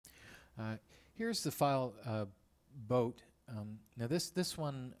Here's the file boat. Now this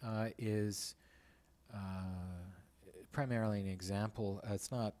one is primarily an example.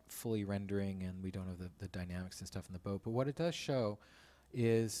 It's not fully rendering, and we don't have the dynamics and stuff in the boat. But what it does show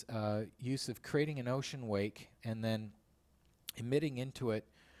is use of creating an ocean wake and then emitting into it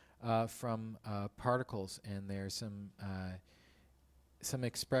from particles. And there's some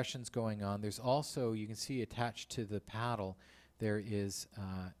expressions going on. There's also, you can see attached to the paddle, there is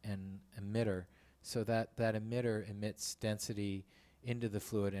an emitter. So that emitter emits density into the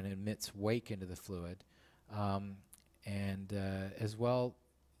fluid and emits wake into the fluid. As well,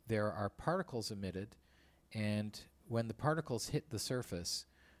 there are particles emitted, and when the particles hit the surface,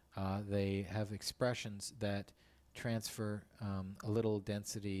 they have expressions that transfer a little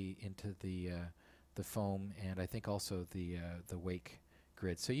density into the foam, and I think also the wake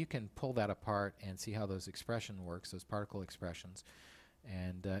grid. So you can pull that apart and see how those expressions works, those particle expressions,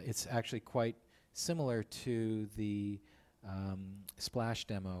 and it's actually quite similar to the splash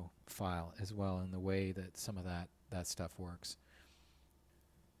demo file as well in the way that some of that stuff works.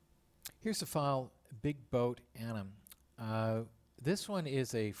 Here's the file, Big Boat Anim. This one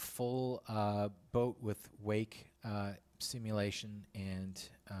is a full boat with wake simulation, and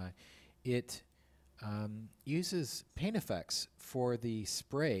it uses paint effects for the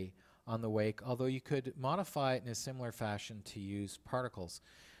spray on the wake, although you could modify it in a similar fashion to use particles.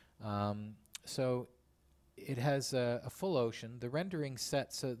 So it has a full ocean. The rendering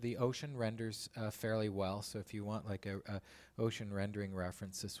set so the ocean renders fairly well. So if you want like a ocean rendering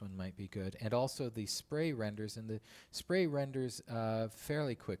reference, this one might be good. And also the spray renders, and the spray renders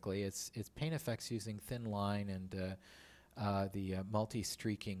fairly quickly. It's paint effects using thin line and the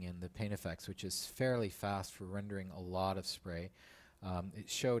multi-streaking in the paint effects, which is fairly fast for rendering a lot of spray. It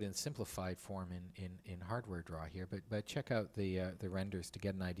showed in simplified form in hardware draw here, but check out the renders to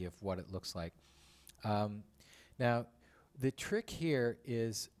get an idea of what it looks like. Now, the trick here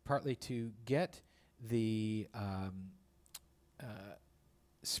is partly to get the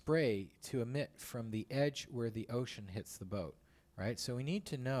spray to emit from the edge where the ocean hits the boat, right? So we need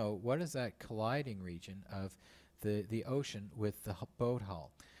to know what is that colliding region of the ocean with the boat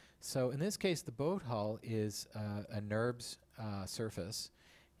hull. So in this case, the boat hull is a NURBS surface,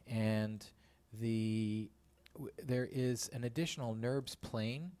 and there is an additional NURBS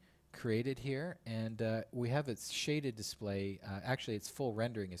plane created here, and we have its shaded display. Actually, its full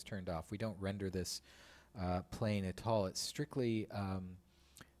rendering is turned off. We don't render this plane at all. It's strictly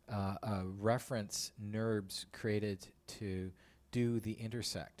a reference NURBS created to do the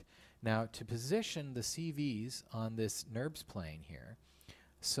intersect. Now, to position the CVs on this NURBS plane here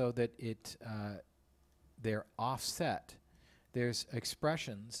so that they're offset, there's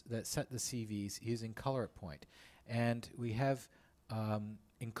expressions that set the CVs using color at point. And we have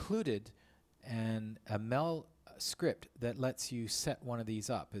included a MEL script that lets you set one of these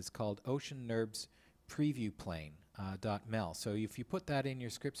up. It's called Ocean NURBS Preview Plane .mel. So if you put that in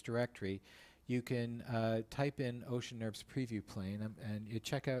your scripts directory, you can type in Ocean NURBS Preview Plane, and you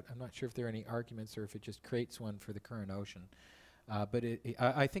check out. I'm not sure if there are any arguments or if it just creates one for the current ocean. But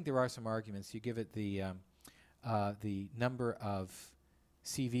I think there are some arguments. You give it the number of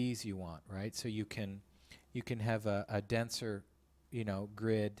CVs you want, right? So you can have a denser,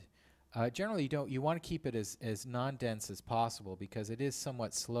 grid. Generally, you want to keep it as non-dense as possible, because it is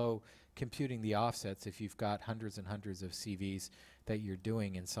somewhat slow computing the offsets if you've got hundreds and hundreds of CVs that you're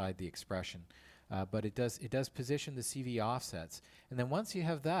doing inside the expression. But it does position the CV offsets, and then once you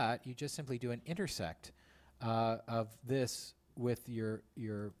have that, you just simply do an intersect of this with the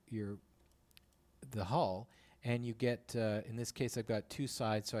hull, and you get in this case I've got two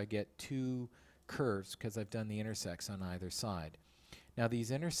sides, so I get two curves because I've done the intersects on either side. Now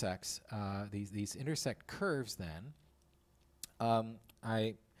these intersects, these intersect curves, then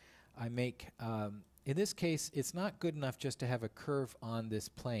I make. In this case, it's not good enough just to have a curve on this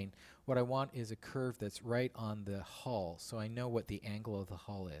plane. What I want is a curve that's right on the hull, so I know what the angle of the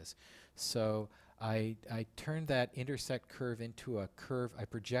hull is. So I turn that intersect curve into a curve. I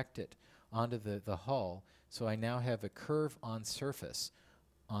project it onto the hull, so I now have a curve on surface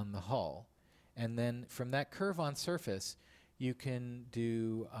on the hull. And then from that curve on surface, you can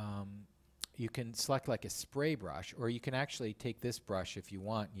do you can select like a spray brush, or you can actually take this brush if you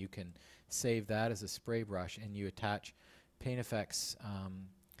want. You can save that as a spray brush, and you attach paint effects.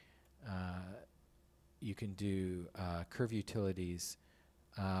 You can do curve utilities,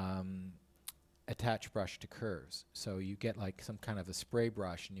 attach brush to curves. So you get like some kind of a spray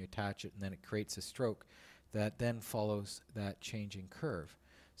brush, and you attach it, and then it creates a stroke that then follows that changing curve.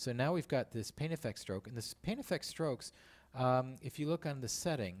 So now we've got this paint effect stroke, and this paint effect strokes, if you look on the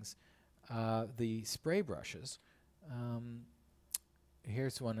settings, the spray brushes.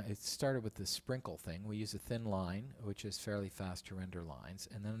 Here's one. It started with the sprinkle thing. We use a thin line, which is fairly fast to render lines.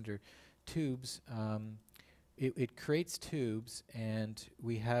 And then under tubes, it creates tubes, and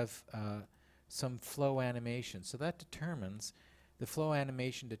we have some flow animation. So that determines, the flow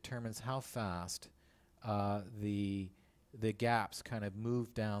animation determines how fast the gaps kind of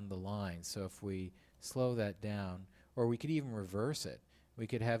move down the line. So if we slow that down, or we could even reverse it, we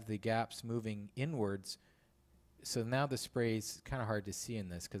could have the gaps moving inwards. So now the spray is kind of hard to see in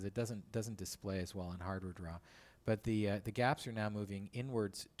this because it doesn't display as well in hardware draw, but the gaps are now moving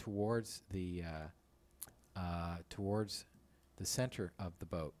inwards towards the center of the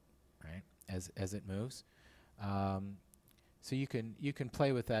boat, right? As it moves. So you can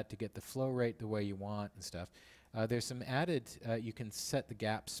play with that to get the flow rate the way you want and stuff. There's some added. You can set the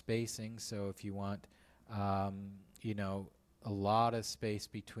gap spacing. So if you want, you know, a lot of space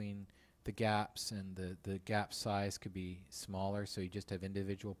between the gaps, and the gap size could be smaller, so you just have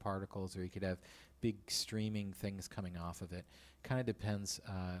individual particles, or you could have big streaming things coming off of it. Kind of depends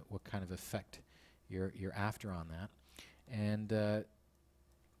what kind of effect you're after on that. And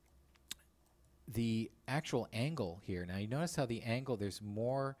the actual angle here, now you notice how the angle, there's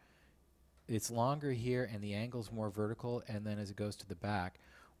more, it's longer here, and the angle's more vertical, and then as it goes to the back,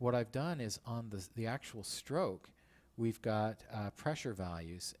 what I've done is on the actual stroke, we've got pressure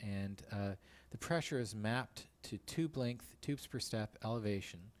values, and the pressure is mapped to tube length, tubes per step,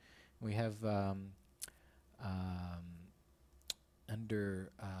 elevation. We have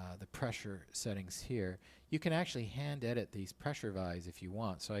under the pressure settings here, you can actually hand edit these pressure values if you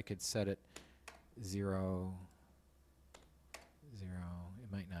want. So I could set it 0, 0.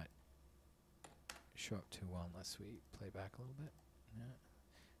 It might not show up too well unless we play back a little bit. Yeah.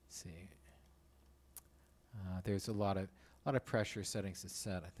 Let's see. There's a lot of pressure settings to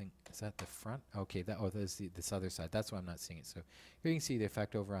set. I think, is that the front? Okay, there's this other side. That's why I'm not seeing it. So here you can see the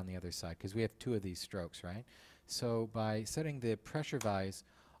effect over on the other side, because we have two of these strokes, right? So by setting the pressure vise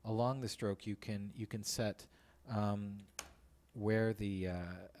along the stroke, you can set where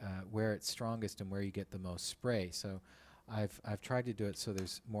it's strongest and where you get the most spray. So I've tried to do it so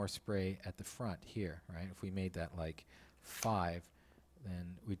there's more spray at the front here, right? If we made that like 5,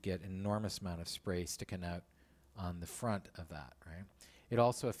 then we'd get an enormous amount of spray sticking out on the front of that, right? It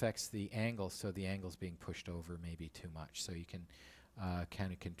also affects the angle, so the angle's being pushed over maybe too much. So you can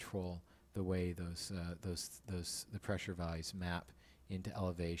kind of control the way the pressure values map into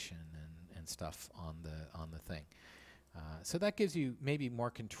elevation and stuff on the thing. So that gives you maybe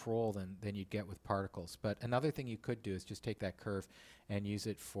more control than you'd get with particles. But another thing you could do is just take that curve and use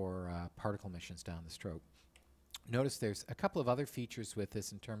it for particle emissions down the stroke. Notice there's a couple of other features with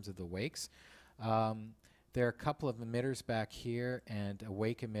this in terms of the wakes. There are a couple of emitters back here and a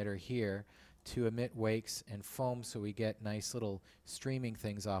wake emitter here to emit wakes and foam, so we get nice little streaming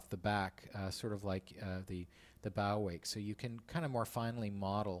things off the back, sort of like the bow wake. So you can kind of more finely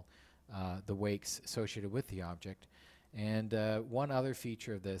model the wakes associated with the object. And one other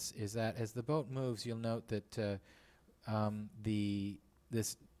feature of this is that as the boat moves, you'll note that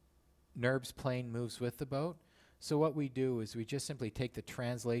this NURBS plane moves with the boat. So what we do is we just simply take the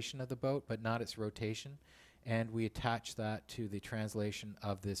translation of the boat, but not its rotation, and we attach that to the translation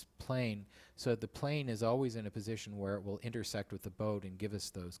of this plane, so the plane is always in a position where it will intersect with the boat and give us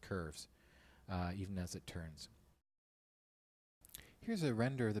those curves, even as it turns. Here's a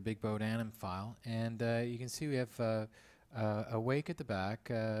render of the big boat anim file, and you can see we have a wake at the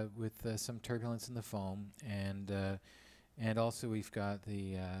back with some turbulence in the foam, and also we've got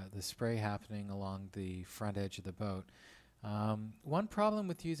the spray happening along the front edge of the boat. One problem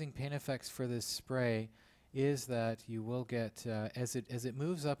with using paint effects for this spray is that you will get, as it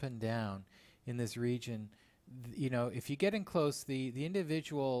moves up and down in this region, you know, if you get in close, the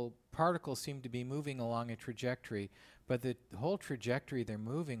individual particles seem to be moving along a trajectory, but the whole trajectory they're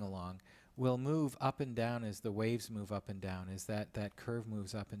moving along will move up and down as the waves move up and down, as that curve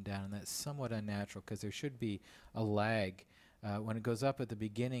moves up and down, and that's somewhat unnatural because there should be a lag. When it goes up at the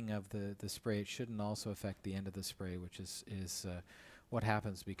beginning of the spray, it shouldn't also affect the end of the spray, which is what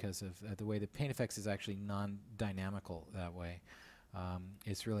happens because of the way the paint effects is actually non-dynamical that way.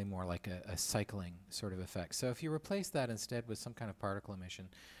 It's really more like a cycling sort of effect. So if you replace that instead with some kind of particle emission,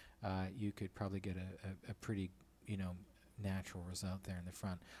 you could probably get a pretty, you know, natural result there in the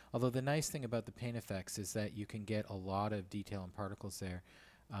front. Although the nice thing about the paint effects is that you can get a lot of detail and particles there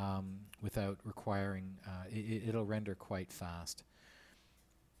without requiring, it'll render quite fast.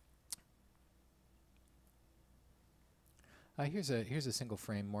 Here's a single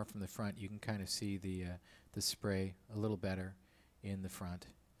frame more from the front. You can kind of see the spray a little better in the front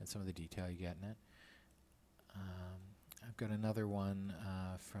and some of the detail you get in it. I've got another one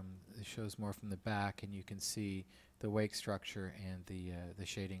from it shows more from the back, and you can see the wake structure and the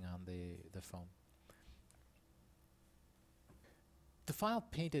shading on the foam. The file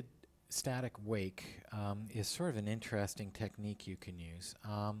painted static wake is sort of an interesting technique you can use.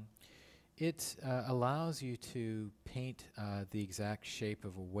 It allows you to paint the exact shape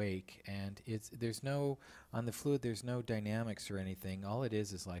of a wake, and there's no, on the fluid there's no dynamics or anything. All it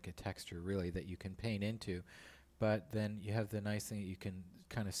is like a texture really that you can paint into, but then you have the nice thing that you can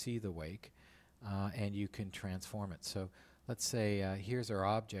kind of see the wake and you can transform it. So let's say here's our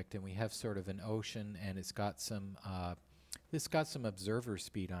object, and we have sort of an ocean, and it's got some observer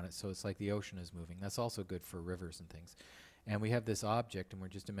speed on it, so it's like the ocean is moving. That's also good for rivers and things. And we have this object, and we're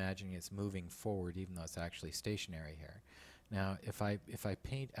just imagining it's moving forward, even though it's actually stationary here. Now, if I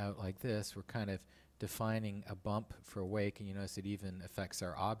paint out like this, we're kind of defining a bump for a wake, and you notice it even affects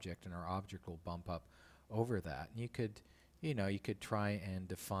our object, and our object will bump up over that. And you could try and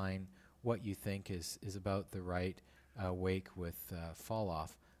define what you think is about the right wake with fall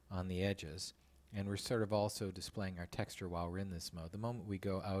off on the edges. And we're sort of also displaying our texture while we're in this mode. The moment we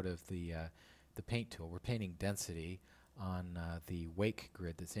go out of the paint tool, we're painting density on the wake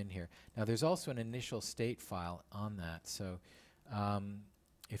grid that's in here. Now there's also an initial state file on that. So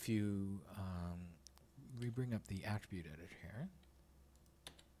if you we bring up the attribute editor here,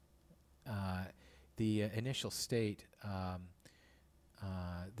 the initial state,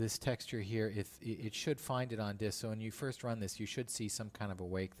 this texture here, if it should find it on disk. So when you first run this, you should see some kind of a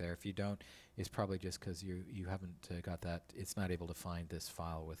wake there. If you don't, it's probably just because you haven't got that. It's not able to find this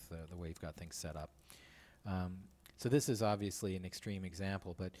file with the way you've got things set up. So this is obviously an extreme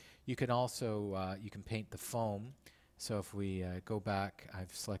example, but you can also you can paint the foam. So if we go back,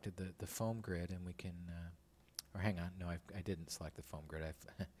 I've selected the foam grid, and we can, or hang on, no, I didn't select the foam grid.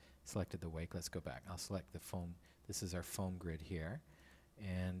 I've selected the wake. Let's go back. I'll select the foam. This is our foam grid here,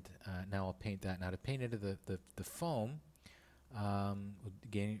 and now I'll paint that. Now to paint into the foam,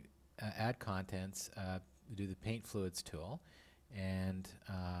 we'll add contents, do the paint fluids tool, and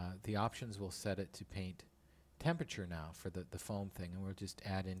the options will set it to paint temperature now for the foam thing, and we'll just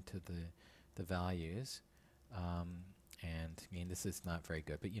add into the values. And I mean, this is not very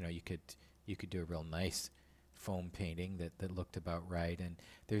good, but you could do a real nice foam painting that looked about right. And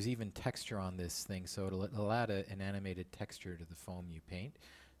there's even texture on this thing, so it'll add an animated texture to the foam you paint.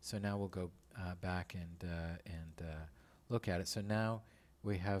 So now we'll go back and look at it. So now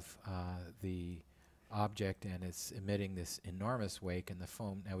we have the object, and it's emitting this enormous wake in the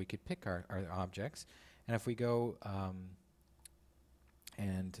foam. Now we could pick our objects, and if we go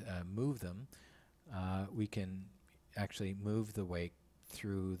and move them, we can actually move the wake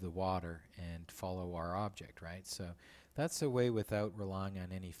through the water and follow our object, right? So that's a way without relying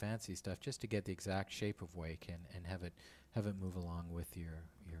on any fancy stuff, just to get the exact shape of wake and have it move along with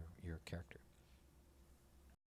your character.